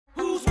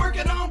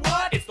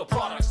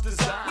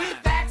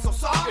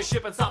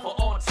shipping software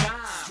on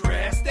time.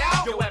 Stressed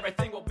out? Yo,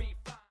 everything will be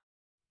fine.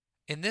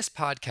 In this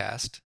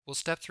podcast, we'll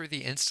step through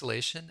the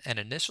installation and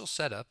initial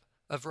setup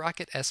of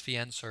Rocket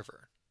SVN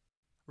Server.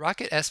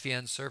 Rocket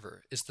SVN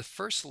Server is the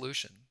first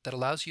solution that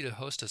allows you to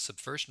host a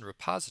Subversion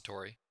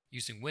repository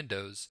using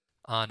Windows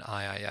on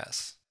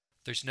IIS.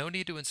 There's no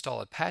need to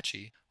install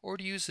Apache or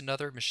to use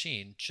another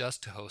machine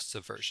just to host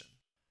Subversion.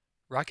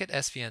 Rocket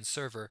SVN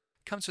Server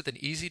comes with an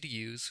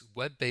easy-to-use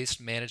web-based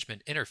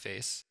management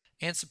interface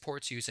and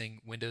supports using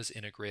Windows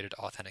Integrated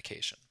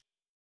Authentication.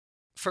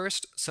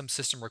 First, some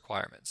system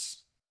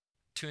requirements.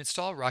 To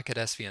install Rocket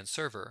SVN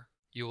Server,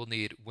 you will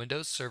need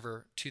Windows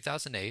Server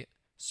 2008,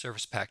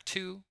 Service Pack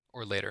 2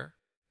 or later,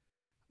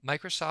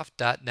 Microsoft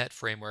 .NET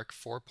Framework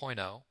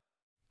 4.0,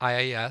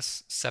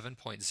 IIS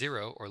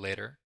 7.0 or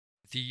later,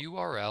 the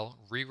URL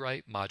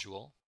rewrite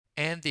module,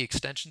 and the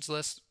extensions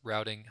list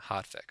routing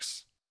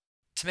hotfix.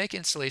 To make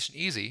installation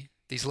easy,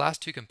 these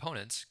last two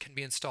components can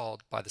be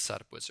installed by the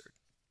setup wizard.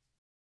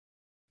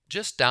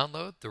 Just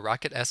download the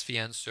Rocket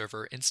SVN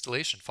Server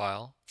installation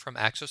file from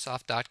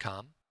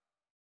Axosoft.com,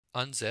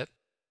 unzip,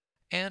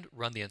 and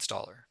run the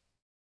installer.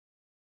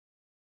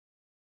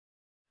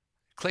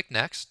 Click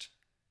Next,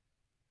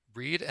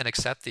 read and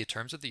accept the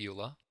terms of the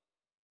EULA,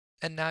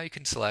 and now you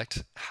can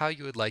select how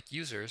you would like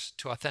users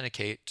to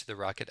authenticate to the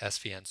Rocket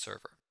SVN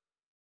Server.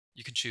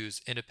 You can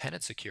choose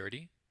Independent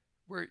Security,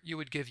 where you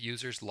would give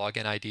users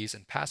login IDs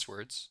and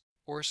passwords,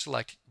 or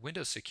select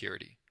Windows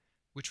Security,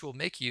 which will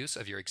make use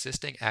of your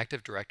existing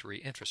Active Directory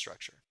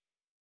infrastructure.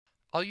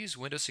 I'll use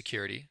Windows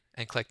Security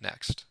and click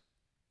Next.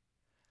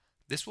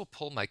 This will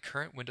pull my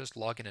current Windows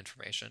login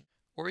information,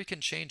 or you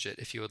can change it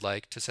if you would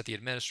like to set the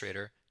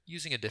administrator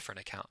using a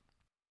different account.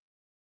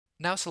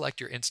 Now select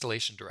your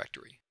installation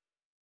directory.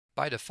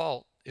 By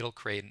default, it'll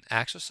create an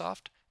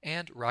Axosoft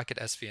and Rocket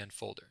SVN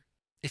folder.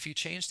 If you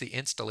change the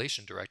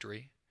installation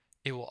directory,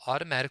 it will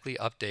automatically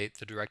update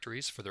the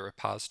directories for the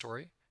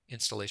repository,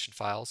 installation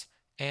files,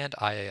 and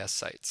IIS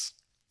sites.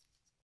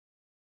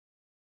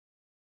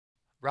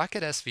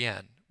 Rocket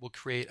SVN will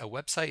create a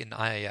website in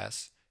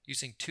IIS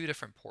using two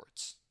different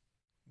ports.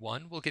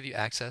 One will give you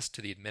access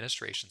to the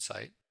administration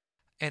site,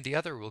 and the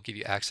other will give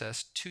you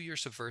access to your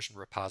Subversion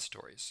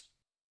repositories.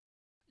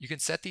 You can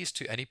set these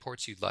to any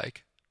ports you'd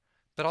like,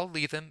 but I'll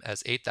leave them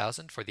as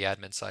 8000 for the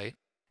admin site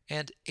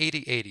and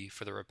 8080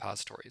 for the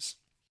repositories.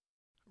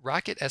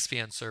 Rocket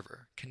SVN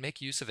Server can make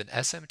use of an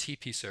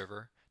SMTP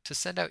server to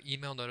send out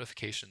email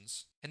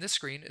notifications, and this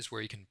screen is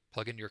where you can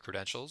plug in your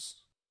credentials,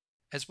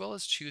 as well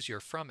as choose your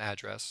from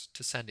address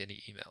to send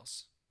any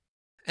emails.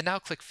 And now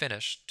click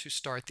Finish to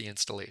start the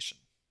installation.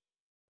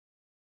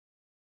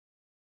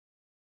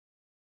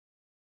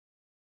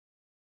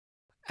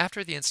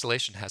 After the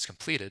installation has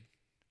completed,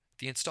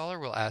 the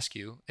installer will ask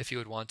you if you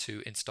would want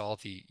to install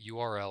the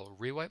URL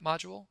rewrite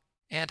module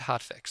and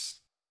hotfix.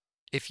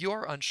 If you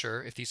are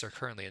unsure if these are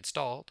currently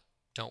installed,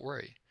 don't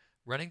worry.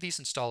 Running these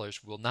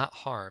installers will not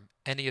harm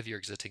any of your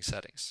existing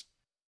settings.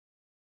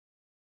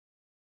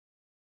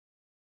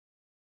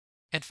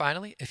 And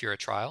finally, if you're a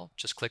trial,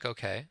 just click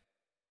OK,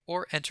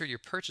 or enter your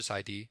purchase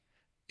ID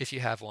if you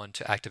have one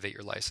to activate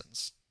your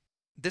license.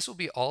 This will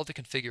be all the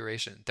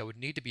configuration that would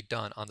need to be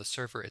done on the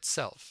server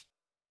itself.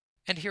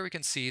 And here we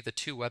can see the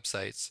two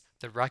websites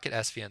that Rocket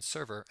SVN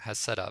Server has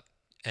set up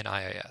in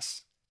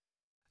IIS.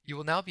 You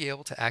will now be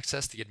able to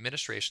access the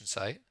administration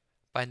site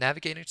by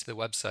navigating to the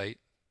website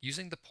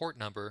using the port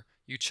number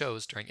you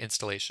chose during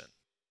installation,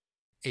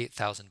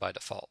 8000 by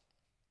default.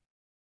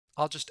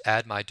 I'll just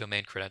add my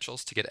domain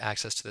credentials to get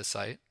access to this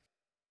site.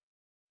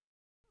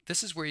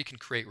 This is where you can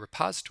create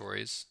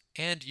repositories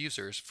and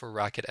users for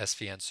Rocket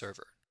SVN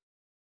Server.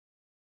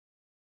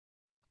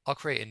 I'll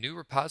create a new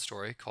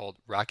repository called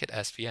Rocket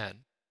SVN,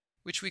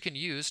 which we can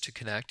use to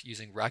connect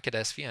using Rocket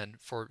SVN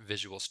for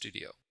Visual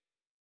Studio.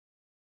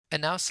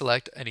 And now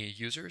select any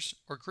users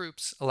or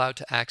groups allowed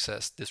to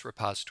access this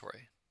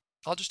repository.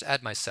 I'll just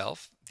add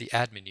myself, the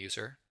admin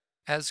user,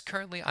 as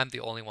currently I'm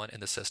the only one in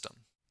the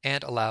system,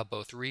 and allow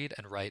both read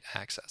and write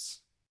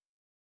access.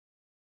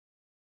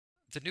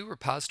 The new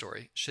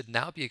repository should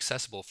now be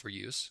accessible for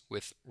use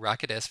with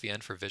Rocket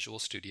SVN for Visual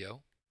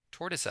Studio,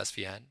 Tortoise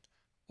SVN,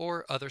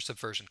 or other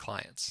Subversion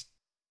clients.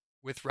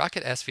 With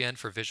Rocket SVN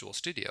for Visual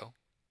Studio,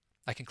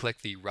 I can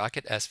click the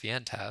Rocket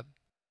SVN tab,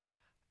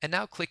 and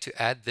now click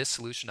to add this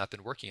solution I've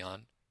been working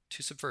on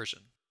to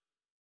Subversion.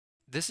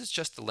 This is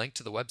just the link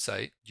to the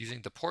website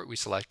using the port we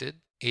selected,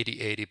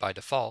 8080 by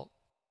default,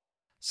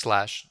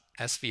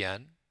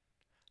 /SVN,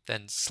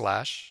 then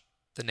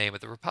 / the name of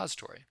the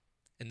repository,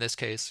 in this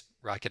case,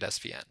 Rocket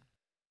SVN.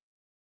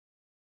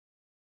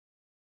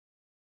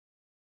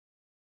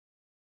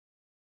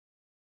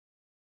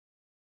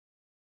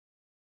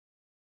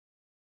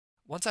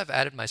 Once I've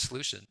added my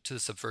solution to the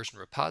Subversion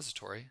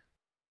repository,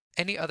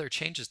 any other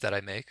changes that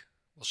I make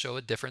will show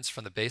a difference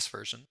from the base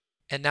version,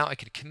 and now I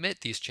can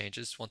commit these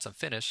changes once I'm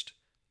finished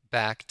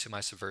back to my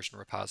Subversion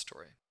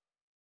repository.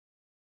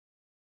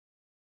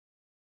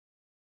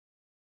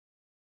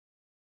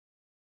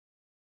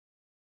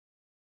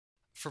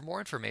 For more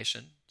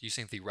information,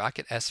 using the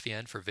Rocket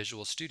SVN for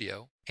Visual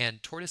Studio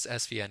and Tortoise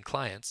SVN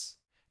clients,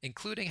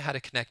 including how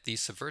to connect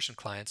these Subversion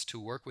clients to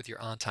work with your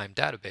OnTime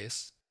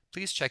database,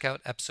 please check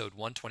out episode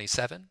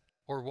 127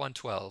 or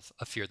 112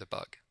 of Fear the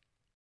Bug.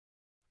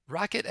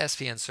 Rocket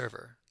SVN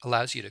Server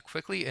allows you to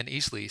quickly and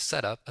easily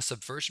set up a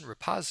Subversion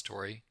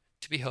repository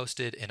to be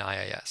hosted in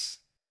IIS.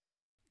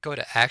 Go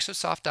to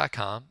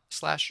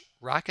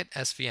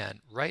axosoft.com/RocketSVN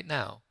right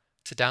now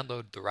to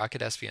download the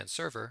Rocket SVN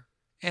server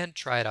and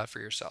try it out for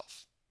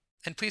yourself.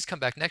 And please come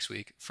back next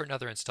week for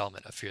another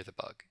installment of Fear the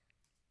Bug.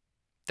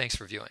 Thanks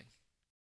for viewing.